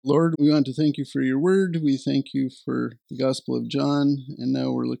Lord, we want to thank you for your word. We thank you for the Gospel of John. And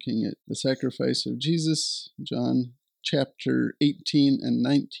now we're looking at the sacrifice of Jesus, John chapter 18 and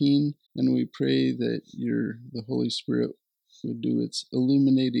 19. And we pray that the Holy Spirit would do its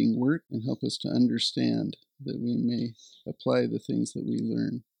illuminating work and help us to understand, that we may apply the things that we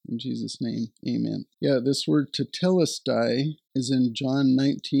learn. In Jesus' name, amen. Yeah, this word tetelestai is in John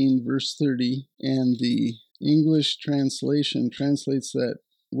 19, verse 30, and the English translation translates that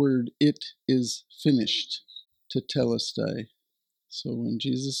word, "it is finished," tetelestai. So when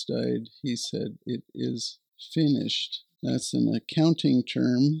Jesus died, he said, "it is finished." That's an accounting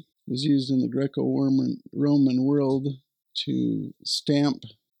term. It was used in the Greco-Roman world to stamp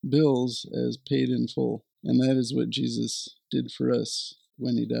bills as paid in full. And that is what Jesus did for us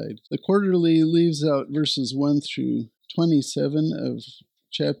when he died. The quarterly leaves out verses 1 through 27 of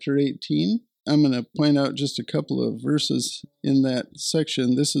chapter 18. I'm going to point out just a couple of verses in that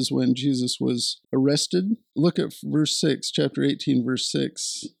section. This is when Jesus was arrested. Look at verse 6, chapter 18, verse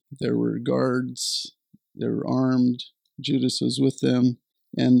 6. There were guards, they were armed, Judas was with them,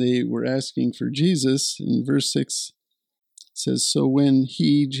 and they were asking for Jesus. In verse 6, it says, "So when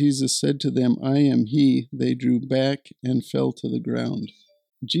Jesus, said to them, 'I am he,' they drew back and fell to the ground."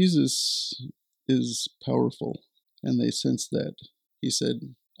 Jesus is powerful, and they sensed that. He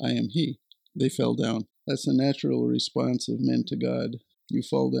said, "I am he." They fell down. That's the natural response of men to God. You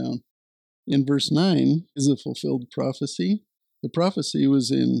fall down. In verse 9 is a fulfilled prophecy. The prophecy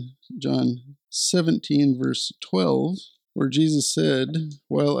was in John 17, verse 12, where Jesus said,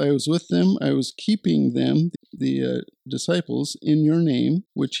 "While I was with them, I was keeping them, the disciples, in your name,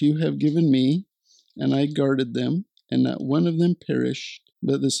 which you have given me, and I guarded them, and not one of them perished,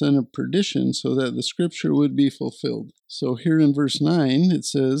 but the son of perdition, so that the scripture would be fulfilled." So here in verse 9, it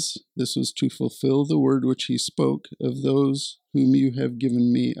says, "This was to fulfill the word which he spoke, of those whom you have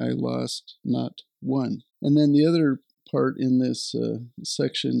given me, I lost not one." And then the other part in this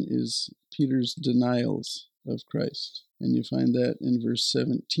section is Peter's denials of Christ. And you find that in verse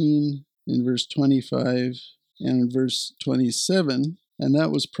 17, in verse 25, and in verse 27. And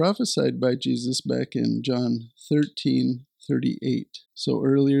that was prophesied by Jesus back in John 13:38. So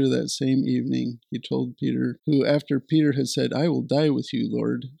earlier that same evening, he told Peter, who after Peter had said, "I will die with you,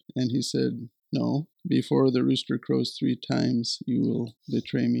 Lord," and he said, "No, before the rooster crows 3 times, you will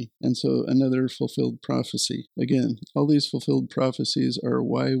betray me." And so another fulfilled prophecy. Again, all these fulfilled prophecies are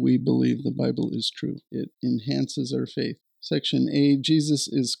why we believe the Bible is true. It enhances our faith. Section A, Jesus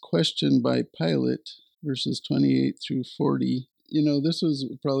is questioned by Pilate, verses 28 through 40. You know, this was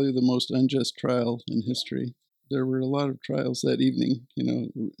probably the most unjust trial in history. There were a lot of trials that evening, a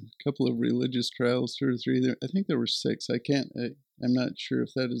couple of religious trials, 2 or 3. I think there were 6. I'm not sure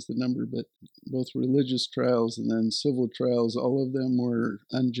if that is the number, but both religious trials and then civil trials, all of them were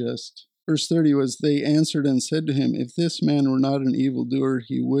unjust. Verse 30 was, "They answered and said to him, 'If this man were not an evildoer,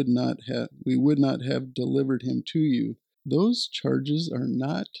 we would not have delivered him to you.'" Those charges are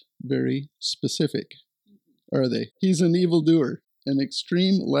not very specific, are they? He's an evildoer. An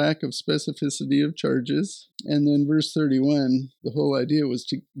extreme lack of specificity of charges. And then verse 31, the whole idea was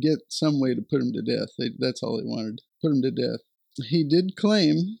to get some way to put him to death. That's all they wanted, put him to death. He did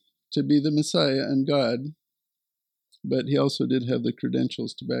claim to be the Messiah and God, but he also did have the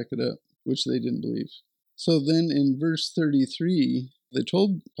credentials to back it up, which they didn't believe. So then in verse 33, they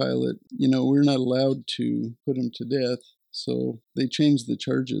told Pilate, we're not allowed to put him to death. So they changed the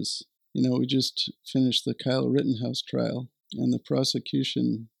charges. We just finished the Kyle Rittenhouse trial, and the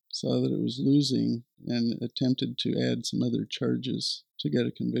prosecution saw that it was losing and attempted to add some other charges to get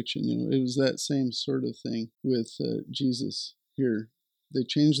a conviction. It was that same sort of thing with Jesus here. They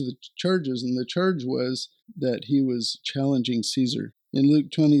changed the charges, and the charge was that he was challenging Caesar. In Luke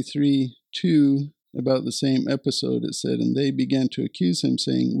 23:2, about the same episode, it said, "And they began to accuse him,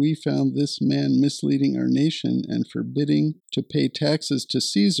 saying, 'We found this man misleading our nation and forbidding to pay taxes to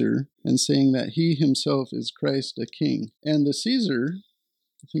Caesar, and saying that he himself is Christ, a king.'" And the Caesar,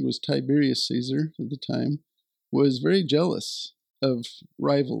 I think it was Tiberius Caesar at the time, was very jealous of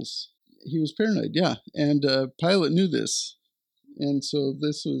rivals. He was paranoid, yeah. And Pilate knew this. And so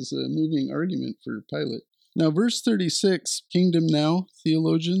this was a moving argument for Pilate. Now, verse 36, Kingdom Now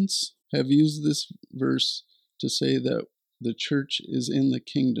theologians have used this verse to say that the church is in the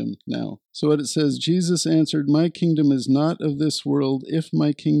kingdom now. So what it says, "Jesus answered, 'My kingdom is not of this world. If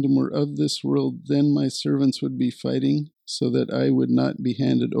my kingdom were of this world, then my servants would be fighting, so that I would not be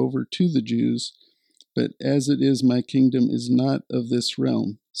handed over to the Jews. But as it is, my kingdom is not of this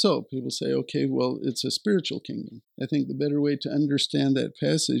realm.'" So people say, okay, well, it's a spiritual kingdom. I think the better way to understand that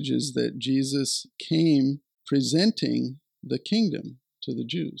passage is that Jesus came presenting the kingdom. to the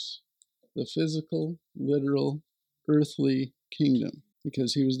Jews. The physical, literal, earthly kingdom,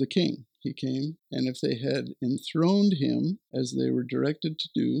 because he was the king. He came, and if they had enthroned him, as they were directed to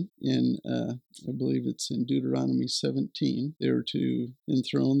do in, I believe it's in Deuteronomy 17, they were to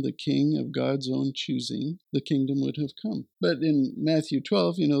enthrone the king of God's own choosing, the kingdom would have come. But in Matthew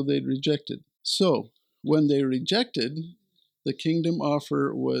 12, they'd rejected. So, when they rejected, the kingdom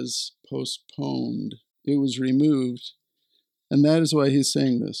offer was postponed. It was removed, and that is why he's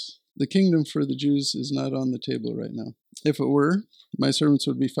saying this. The kingdom for the Jews is not on the table right now. If it were, my servants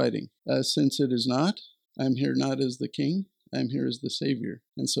would be fighting. Since it is not, I'm here not as the king, I'm here as the Savior.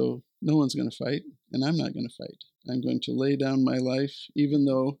 And so no one's going to fight, and I'm not going to fight. I'm going to lay down my life, even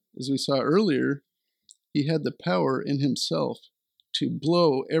though, as we saw earlier, he had the power in himself to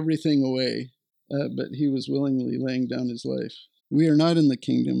blow everything away, but he was willingly laying down his life. We are not in the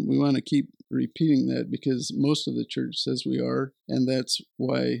kingdom. We want to keep repeating that because most of the church says we are, and that's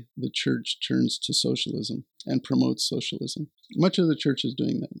why the church turns to socialism and promotes socialism. Much of the church is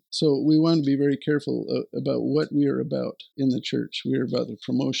doing that. So we want to be very careful about what we are about in the church. We are about the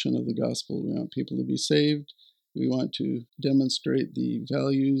promotion of the gospel. We want people to be saved. We want to demonstrate the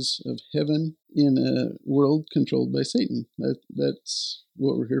values of heaven in a world controlled by Satan. That's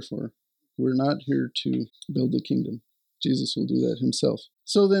what we're here for. We're not here to build the kingdom. Jesus will do that himself.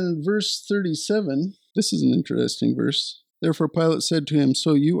 So then in verse 37, this is an interesting verse. Therefore Pilate said to him,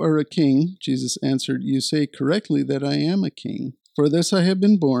 "So you are a king?" Jesus answered, "You say correctly that I am a king. For this I have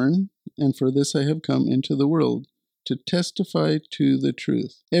been born, and for this I have come into the world, to testify to the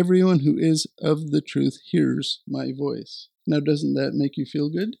truth. Everyone who is of the truth hears my voice." Now, doesn't that make you feel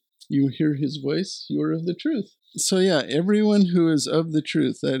good? You hear his voice, you are of the truth. So yeah, everyone who is of the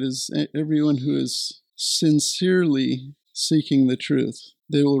truth, that is, everyone who is sincerely seeking the truth,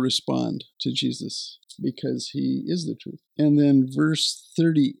 they will respond to Jesus because he is the truth. And then verse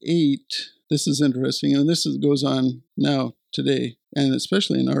 38, this is interesting, and this goes on now, today, and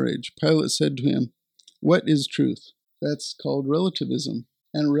especially in our age. Pilate said to him, "What is truth?" That's called relativism.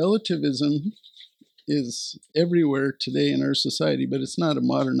 And relativism is everywhere today in our society, but it's not a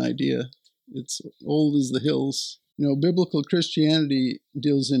modern idea. It's old as the hills. Biblical Christianity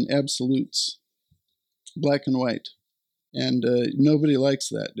deals in absolutes, black and white. And nobody likes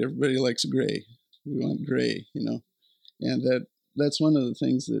that. Everybody likes gray. We want gray, And that's one of the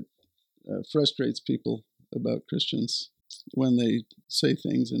things that frustrates people about Christians when they say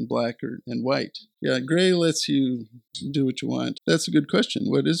things in black and white. Yeah, gray lets you do what you want. That's a good question.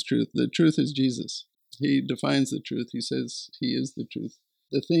 What is truth? The truth is Jesus. He defines the truth. He says he is the truth.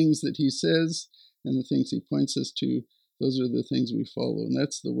 The things that he says and the things he points us to, those are the things we follow. And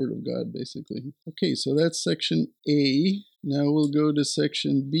that's the Word of God, basically. Okay, so that's section A. Now we'll go to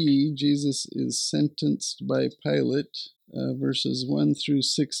section B. Jesus is sentenced by Pilate, verses 1 through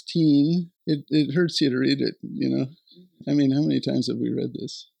 16. It hurts you to read it, I mean, how many times have we read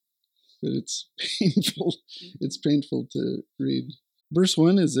this? But it's painful. It's painful to read. Verse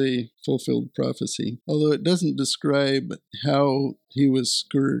 1 is a fulfilled prophecy, although it doesn't describe how he was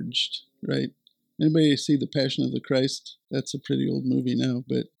scourged, right? Anybody see The Passion of the Christ? That's a pretty old movie now,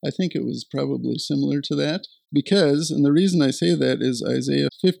 but I think it was probably similar to that. Because, and the reason I say that is Isaiah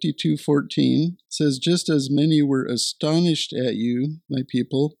 52:14 says, "Just as many were astonished at you, my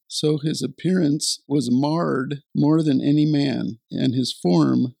people, so his appearance was marred more than any man, and his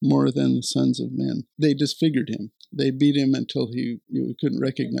form more than the sons of men." They disfigured him. They beat him until you couldn't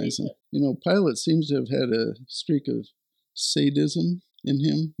recognize him. Pilate seems to have had a streak of sadism in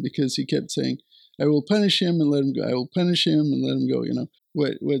him because he kept saying, "I will punish him and let him go. I will punish him and let him go."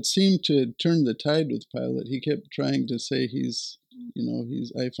 What seemed to turn the tide with Pilate, he kept trying to say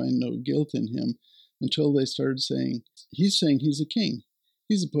I find no guilt in him, until they started saying, he's a king.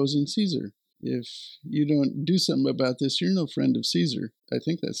 He's opposing Caesar. If you don't do something about this, you're no friend of Caesar. I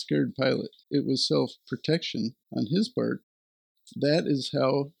think that scared Pilate. It was self-protection on his part. That is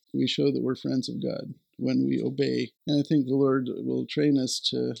how we show that we're friends of God, when we obey. And I think the Lord will train us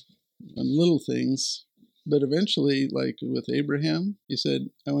on little things. But eventually, like with Abraham, he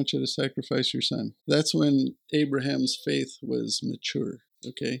said, "I want you to sacrifice your son." That's when Abraham's faith was mature,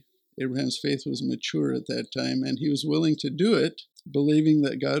 okay? Abraham's faith was mature at that time, and he was willing to do it, believing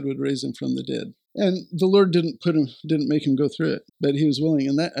that God would raise him from the dead. And the Lord didn't make him go through it, but he was willing.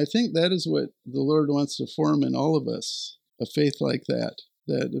 And I think that is what the Lord wants to form in all of us, a faith like that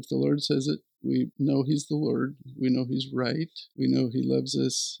if the Lord says it, we know he's the Lord. We know he's right. We know he loves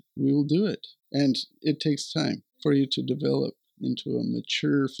us. We will do it. And it takes time for you to develop into a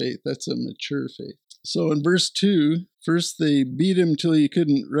mature faith. That's a mature faith. So in verse 2, first they beat him till you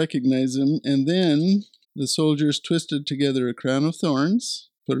couldn't recognize him. And then the soldiers twisted together a crown of thorns,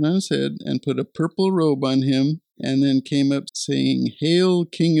 put it on his head, and put a purple robe on him, and then came up saying, "Hail,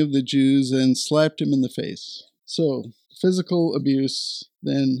 King of the Jews," and slapped him in the face. So, physical abuse,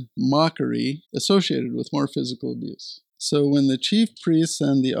 then mockery associated with more physical abuse. So when the chief priests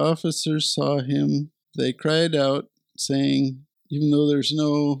and the officers saw him, they cried out, saying, even though there's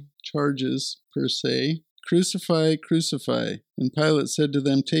no charges per se, "Crucify, crucify." And Pilate said to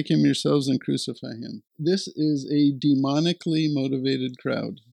them, "Take him yourselves and crucify him." This is a demonically motivated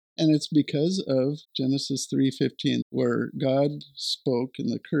crowd. And it's because of Genesis 3:15, where God spoke in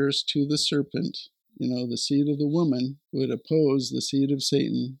the curse to the serpent. The seed of the woman would oppose the seed of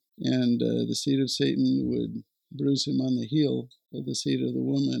Satan, and the seed of Satan would bruise him on the heel, but the seed of the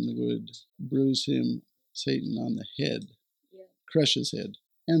woman would bruise him, Satan, on the head, crush his head.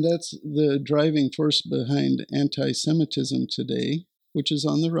 And that's the driving force behind anti-Semitism today, which is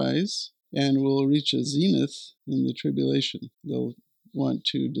on the rise and will reach a zenith in the tribulation. They'll want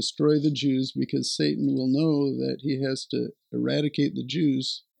to destroy the Jews because Satan will know that he has to eradicate the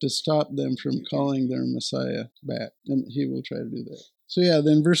Jews to stop them from calling their Messiah back. And he will try to do that. So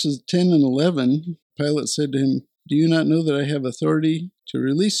then verses 10 and 11, Pilate said to him, "Do you not know that I have authority to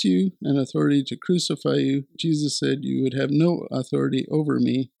release you and authority to crucify you?" Jesus said, "You would have no authority over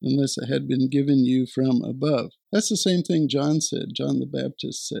me unless it had been given you from above." That's the same thing John said. John the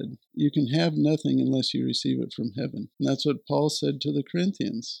Baptist said, "You can have nothing unless you receive it from heaven." And that's what Paul said to the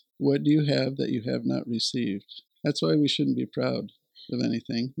Corinthians. "What do you have that you have not received?" That's why we shouldn't be proud of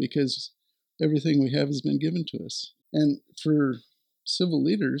anything, because everything we have has been given to us. And for civil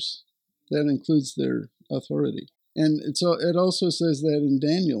leaders, that includes their authority. And it also says that in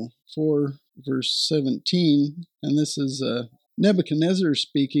Daniel 4, verse 17, and this is Nebuchadnezzar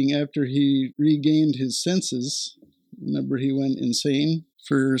speaking after he regained his senses. Remember, he went insane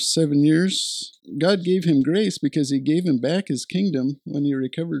for 7 years. God gave him grace because he gave him back his kingdom when he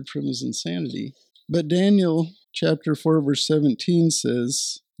recovered from his insanity. But Daniel chapter 4, verse 17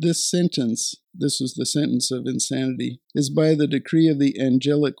 says, "This sentence," this was the sentence of insanity, "is by the decree of the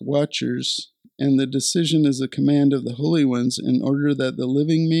angelic watchers, and the decision is a command of the holy ones, in order that the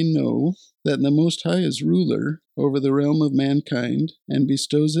living may know that the Most High is ruler over the realm of mankind, and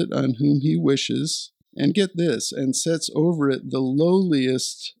bestows it on whom he wishes, and get this, and sets over it the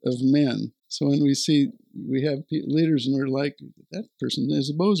lowliest of men." So when we have leaders and we're like, that person is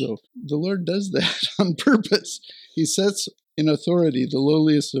a bozo. The Lord does that on purpose. He sets in authority the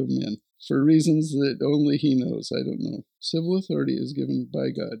lowliest of men for reasons that only he knows. I don't know. Civil authority is given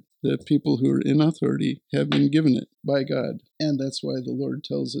by God. The people who are in authority have been given it by God. And that's why the Lord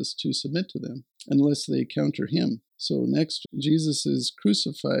tells us to submit to them, unless they counter him. So next, Jesus is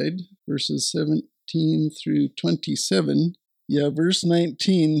crucified, verses 17 through 27. Verse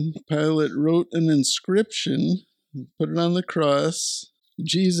 19, Pilate wrote an inscription, put it on the cross,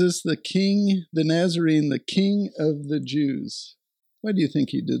 "Jesus the King, the Nazarene, the King of the Jews." Why do you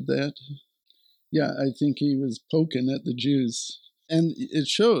think he did that? I think he was poking at the Jews. And it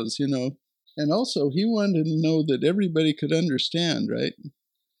shows, And also, he wanted to know that everybody could understand, right?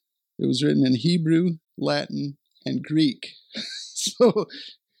 It was written in Hebrew, Latin, and Greek. So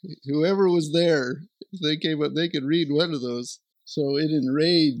whoever was there, if they came up, they could read one of those. So it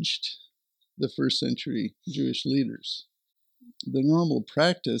enraged the first century Jewish leaders. The normal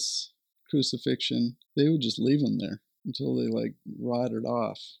practice, crucifixion, they would just leave them there until they rotted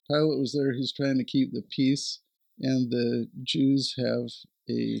off. Pilate was there, he's trying to keep the peace, and the Jews have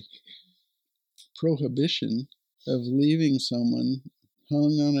a prohibition of leaving someone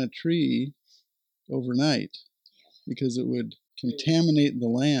hung on a tree overnight because it would contaminate the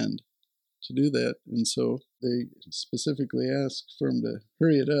land to do that. And so they specifically asked for him to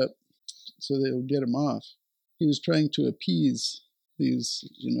hurry it up so they would get him off. He was trying to appease these,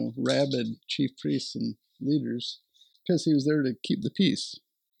 rabid chief priests and leaders because he was there to keep the peace.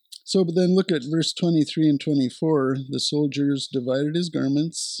 So, but then look at verse 23 and 24. The soldiers divided his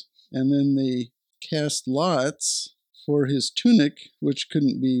garments, and then they cast lots for his tunic, which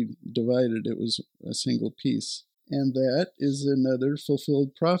couldn't be divided. It was a single piece. And that is another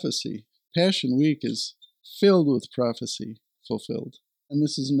fulfilled prophecy. Passion Week is filled with prophecy fulfilled. And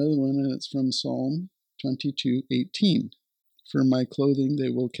this is another one, and it's from Psalm 22:18. "For my clothing they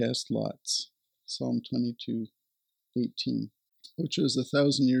will cast lots." Psalm 22:18, which was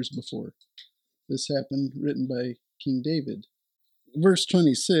 1,000 years before. This happened, written by King David. Verse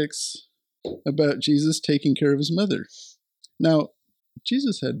 26, about Jesus taking care of his mother. Now,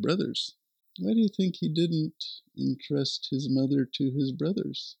 Jesus had brothers. Why do you think he didn't entrust his mother to his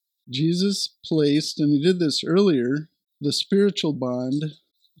brothers? Jesus placed, and he did this earlier, the spiritual bond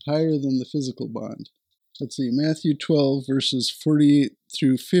higher than the physical bond. Let's see, Matthew 12, verses 48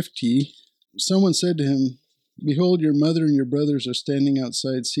 through 50. Someone said to him, "Behold, your mother and your brothers are standing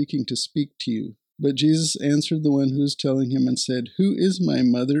outside seeking to speak to you." But Jesus answered the one who was telling him and said, "Who is my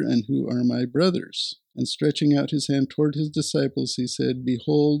mother and who are my brothers?" And stretching out his hand toward his disciples, he said,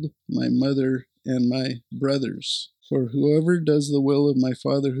 "Behold, my mother and my brothers. For whoever does the will of my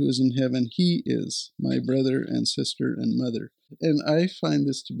Father who is in heaven, he is my brother and sister and mother." And I find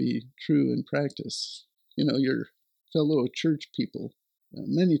this to be true in practice. Your fellow church people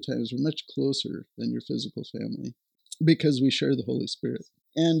many times are much closer than your physical family because we share the Holy Spirit.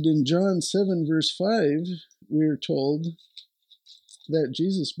 And in John 7, verse 5, we are told that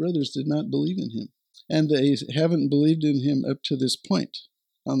Jesus' brothers did not believe in him. And they haven't believed in him up to this point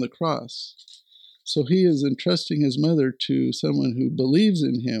on the cross. So he is entrusting his mother to someone who believes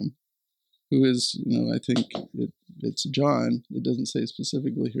in him, who is, I think it's John. It doesn't say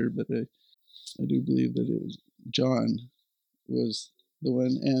specifically here, but I do believe that it was John was the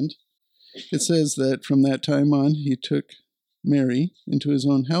one. And it says that from that time on, he took Mary into his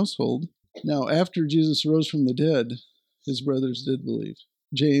own household. Now, after Jesus rose from the dead, his brothers did believe.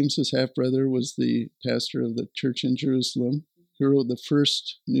 James, his half-brother, was the pastor of the church in Jerusalem, who wrote the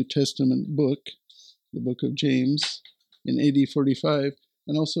first New Testament book, the book of James, in AD 45,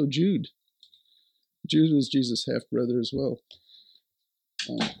 and also Jude. Jude was Jesus' half-brother as well,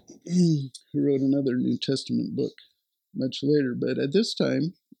 who wrote another New Testament book much later. But at this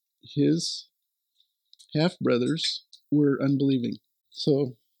time, his half-brothers were unbelieving.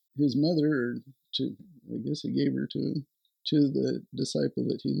 So his mother, I guess he gave her to him, to the disciple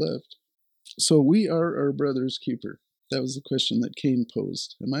that he left. So we are our brother's keeper. That was the question that Cain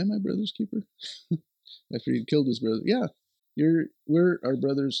posed. Am I my brother's keeper? After he'd killed his brother. Yeah, we're our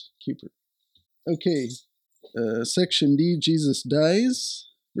brother's keeper. Okay, section D, Jesus dies,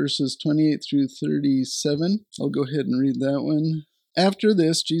 verses 28 through 37. I'll go ahead and read that one. After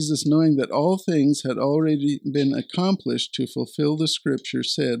this, Jesus, knowing that all things had already been accomplished to fulfill the scripture,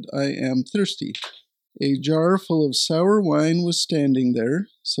 said, "I am thirsty." A jar full of sour wine was standing there,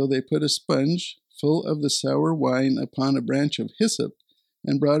 so they put a sponge full of the sour wine upon a branch of hyssop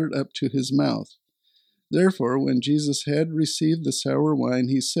and brought it up to his mouth. Therefore, when Jesus had received the sour wine,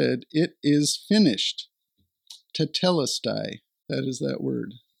 he said, "It is finished." Tetelestai, that is that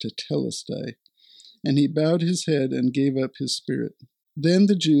word, tetelestai. And he bowed his head and gave up his spirit. Then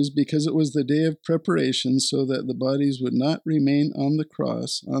the Jews, because it was the day of preparation, so that the bodies would not remain on the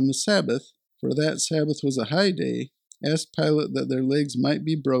cross on the Sabbath, for that Sabbath was a high day, asked Pilate that their legs might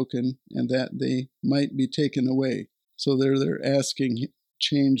be broken and that they might be taken away. So they're asking,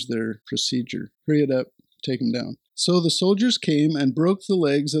 change their procedure. Hurry it up, take him down. So the soldiers came and broke the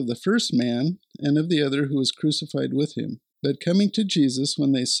legs of the first man and of the other who was crucified with him. But coming to Jesus,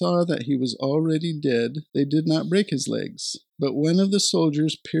 when they saw that he was already dead, they did not break his legs. But one of the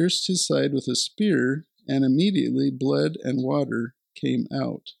soldiers pierced his side with a spear, and immediately blood and water came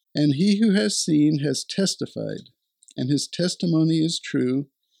out. And he who has seen has testified, and his testimony is true,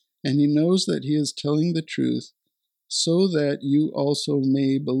 and he knows that he is telling the truth, so that you also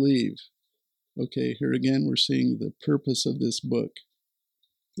may believe. Okay, here again we're seeing the purpose of this book.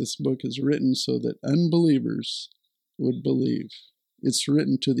 This book is written so that unbelievers would believe. It's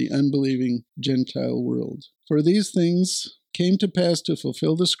written to the unbelieving Gentile world. For these things came to pass to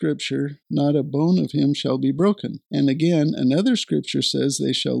fulfill the scripture, not a bone of him shall be broken. And again, another scripture says,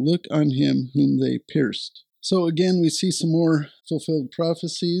 they shall look on him whom they pierced. So again, we see some more fulfilled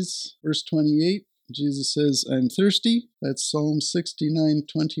prophecies. Verse 28, Jesus says, I'm thirsty. That's Psalm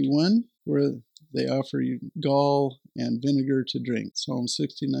 69:21, where they offer you gall and vinegar to drink. Psalm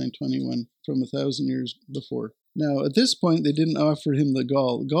 69:21 from 1,000 years before. Now, at this point, they didn't offer him the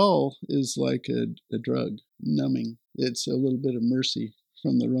gall. Gall is like a drug, numbing. It's a little bit of mercy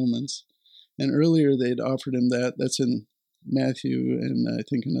from the Romans. And earlier, they'd offered him that. That's in Matthew and I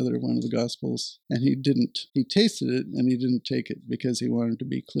think another one of the Gospels. And he didn't. He tasted it, and he didn't take it because he wanted to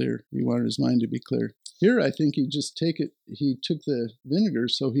be clear. He wanted his mind to be clear. Here, I think he just he took the vinegar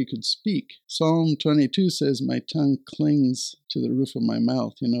so he could speak. Psalm 22 says, my tongue clings to the roof of my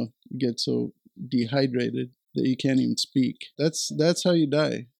mouth. You get so dehydrated that you can't even speak. That's how you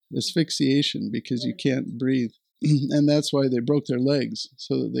die. Asphyxiation, because you can't breathe. And that's why they broke their legs,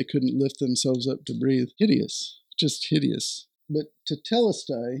 so that they couldn't lift themselves up to breathe. Hideous. Just hideous. But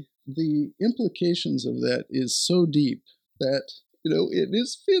tetelestai, the implications of that is so deep that, it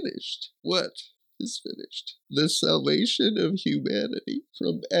is finished. What is finished? The salvation of humanity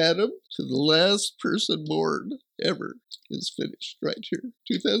from Adam to the last person born ever is finished right here.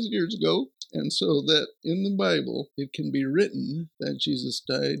 2,000 years ago, And so that in the Bible, it can be written that Jesus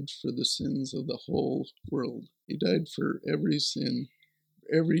died for the sins of the whole world. He died for every sin,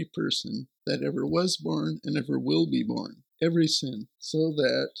 every person that ever was born and ever will be born, every sin, so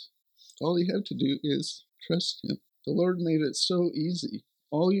that all you have to do is trust him. The Lord made it so easy.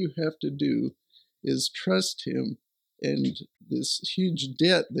 All you have to do is trust him, and this huge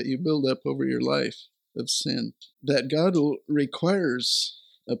debt that you build up over your life of sin that God requires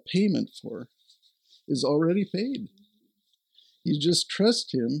a payment for is already paid. You just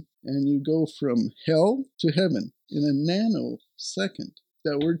trust him and you go from hell to heaven in a nanosecond.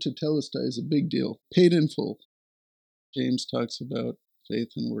 That word tetelestai is a big deal. Paid in full. James talks about faith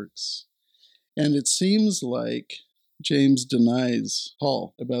and works. And it seems like James denies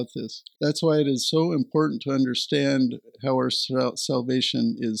Paul about this. That's why it is so important to understand how our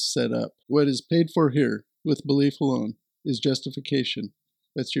salvation is set up. What is paid for here with belief alone is justification.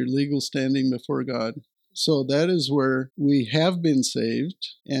 That's your legal standing before God. So that is where we have been saved,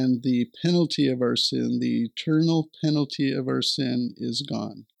 and the penalty of our sin, the eternal penalty of our sin, is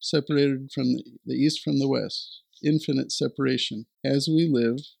gone. Separated from the east from the west. Infinite separation. As we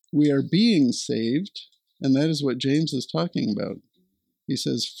live, we are being saved, and that is what James is talking about. He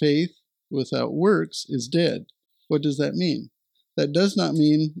says, faith without works is dead. What does that mean? That does not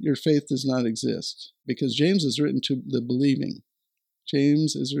mean your faith does not exist, because James is written to the believing.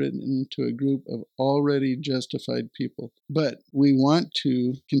 James is written to a group of already justified people. But we want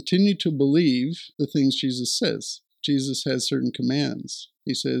to continue to believe the things Jesus says. Jesus has certain commands.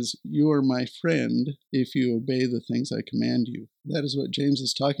 He says, you are my friend if you obey the things I command you. That is what James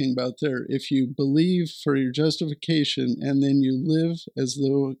is talking about there. If you believe for your justification and then you live as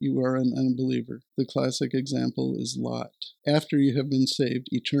though you are an unbeliever. The classic example is Lot. After you have been saved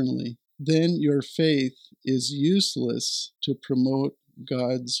eternally, then your faith is useless to promote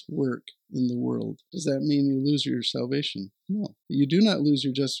God's work in the world. Does that mean you lose your salvation? No. You do not lose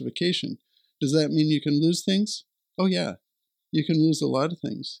your justification. Does that mean you can lose things? Oh, yeah. You can lose a lot of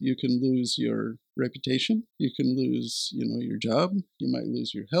things. You can lose your reputation. You can lose, your job. You might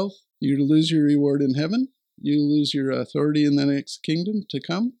lose your health. You lose your reward in heaven. You lose your authority in the next kingdom to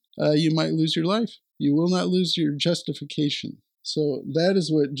come. You might lose your life. You will not lose your justification. So that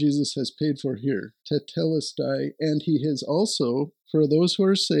is what Jesus has paid for here, tetelestai, and he has also, for those who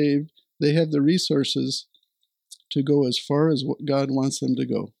are saved, they have the resources to go as far as what God wants them to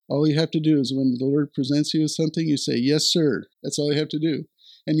go. All you have to do is when the Lord presents you with something, you say, yes, sir. That's all you have to do.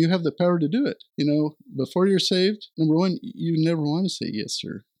 And you have the power to do it. Before you're saved, number one, you never want to say yes,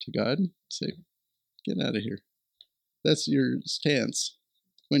 sir, to God. Say, get out of here. That's your stance.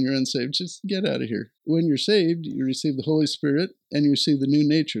 When you're unsaved, just get out of here. When you're saved, you receive the Holy Spirit and you receive the new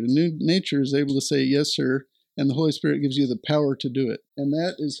nature. The new nature is able to say, yes, sir, and the Holy Spirit gives you the power to do it. And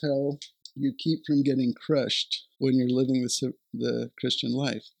that is how you keep from getting crushed when you're living the Christian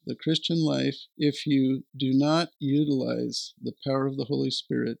life. The Christian life, if you do not utilize the power of the Holy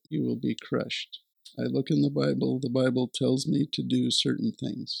Spirit, you will be crushed. I look in the Bible tells me to do certain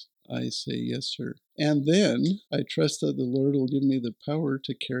things. I say, yes, sir. And then I trust that the Lord will give me the power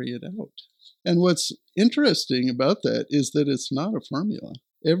to carry it out. And what's interesting about that is that it's not a formula.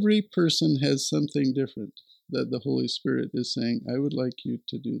 Every person has something different that the Holy Spirit is saying, I would like you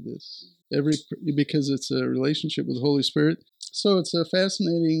to do this. Because it's a relationship with the Holy Spirit. So it's a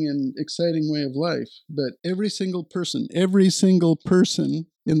fascinating and exciting way of life. But every single person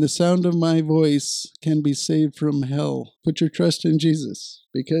in the sound of my voice can be saved from hell. Put your trust in Jesus,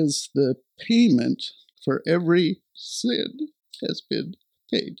 because the payment for every sin has been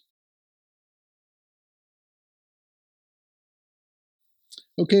paid.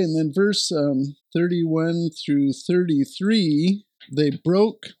 Okay, and then verse 31 through 33, they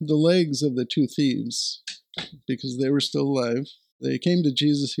broke the legs of the two thieves because they were still alive. They came to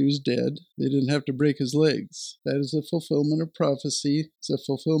Jesus, he was dead. They didn't have to break his legs. That is a fulfillment of prophecy. It's a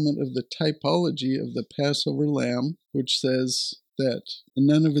fulfillment of the typology of the Passover lamb, which says that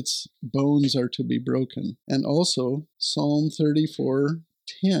none of its bones are to be broken. And also Psalm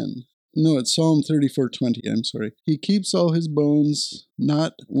 34:10. No, it's Psalm 34:20, I'm sorry. He keeps all his bones,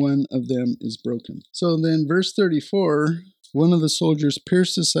 not one of them is broken. So then verse 34, one of the soldiers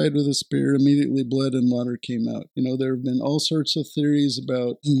pierced his side with a spear, immediately blood and water came out. There have been all sorts of theories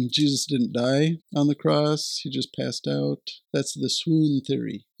about Jesus didn't die on the cross, he just passed out. That's the swoon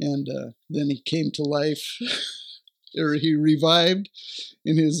theory. And then he came to life, or he revived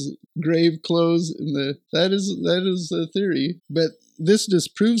in his grave clothes. That is a theory. But this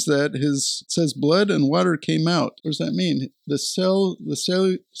disproves that. It says blood and water came out. What does that mean? The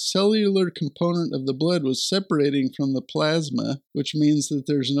cellular component of the blood was separating from the plasma, which means that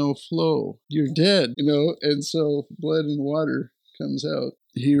there's no flow. You're dead, and so blood and water comes out.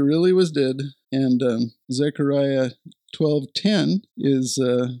 He really was dead, and Zechariah 12:10 is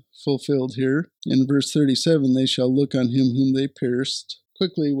fulfilled here. In verse 37, they shall look on him whom they pierced.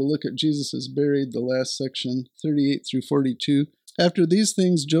 Quickly, we'll look at Jesus is buried, the last section, 38 through 42. After these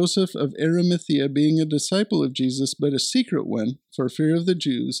things, Joseph of Arimathea, being a disciple of Jesus, but a secret one, for fear of the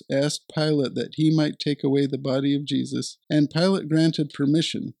Jews, asked Pilate that he might take away the body of Jesus, and Pilate granted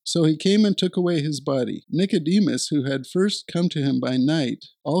permission. So he came and took away his body. Nicodemus, who had first come to him by night,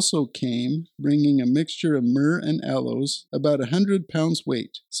 also came, bringing a mixture of myrrh and aloes, about 100 pounds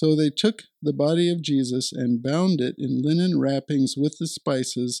weight. So they took the body of Jesus and bound it in linen wrappings with the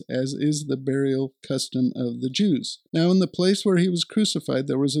spices, as is the burial custom of the Jews. Now in the place where he was crucified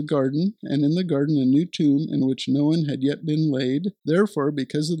there was a garden, and in the garden a new tomb in which no one had yet been laid. Therefore,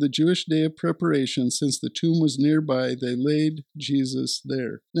 because of the Jewish day of preparation, since the tomb was nearby, they laid Jesus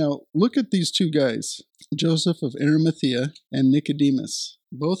there. Now look at these two guys, Joseph of Arimathea and Nicodemus.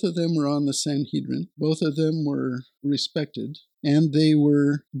 Both of them were on the Sanhedrin. Both of them were respected. And they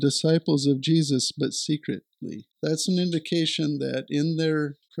were disciples of Jesus, but secretly. That's an indication that in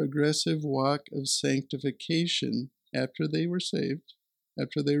their progressive walk of sanctification, after they were saved,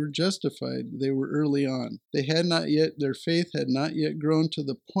 after they were justified, they were early on. Their faith had not yet grown to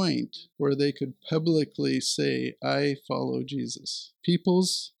the point where they could publicly say, I follow Jesus.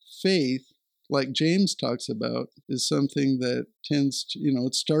 People's faith, like James talks about, is something that tends to,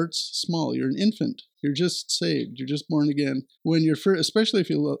 it starts small. You're an infant. You're just saved. You're just born again. When you're first, especially if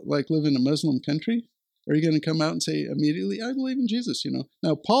you live in a Muslim country, are you going to come out and say immediately, I believe in Jesus,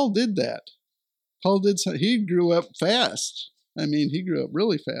 Now, Paul did that. He grew up fast. He grew up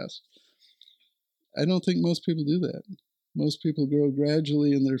really fast. I don't think most people do that. Most people grow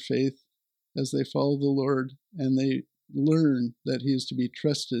gradually in their faith as they follow the Lord, and they learn that he is to be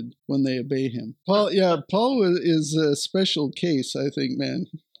trusted when they obey him. Paul is a special case, I think, man,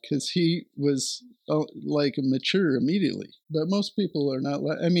 because he was mature immediately. But most people are not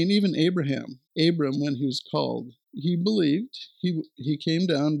even Abram, when he was called, he believed. He came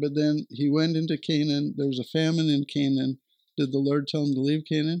down, but then he went into Canaan. There was a famine in Canaan. Did the Lord tell him to leave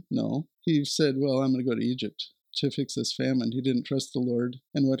Canaan? No. He said, well, I'm going to go to Egypt to fix this famine. He didn't trust the Lord.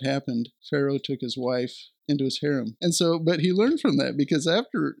 And what happened? Pharaoh took his wife into his harem. And so, but he learned from that, because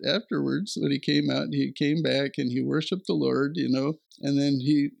afterwards, when he came out, he came back and he worshiped the Lord, and then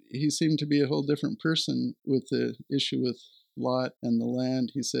he seemed to be a whole different person with the issue with Lot and the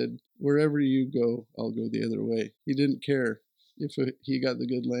land. He said, wherever you go, I'll go the other way. He didn't care if he got the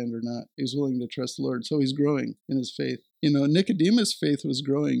good land or not. He was willing to trust the Lord. So he's growing in his faith. Nicodemus' faith was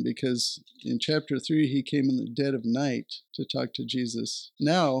growing because in chapter 3, he came in the dead of night to talk to Jesus.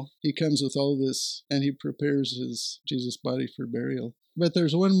 Now he comes with all this and he prepares Jesus' body for burial. But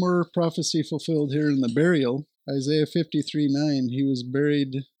there's one more prophecy fulfilled here in the burial. Isaiah 53:9, he was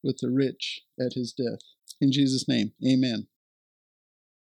buried with the rich at his death. In Jesus' name, amen.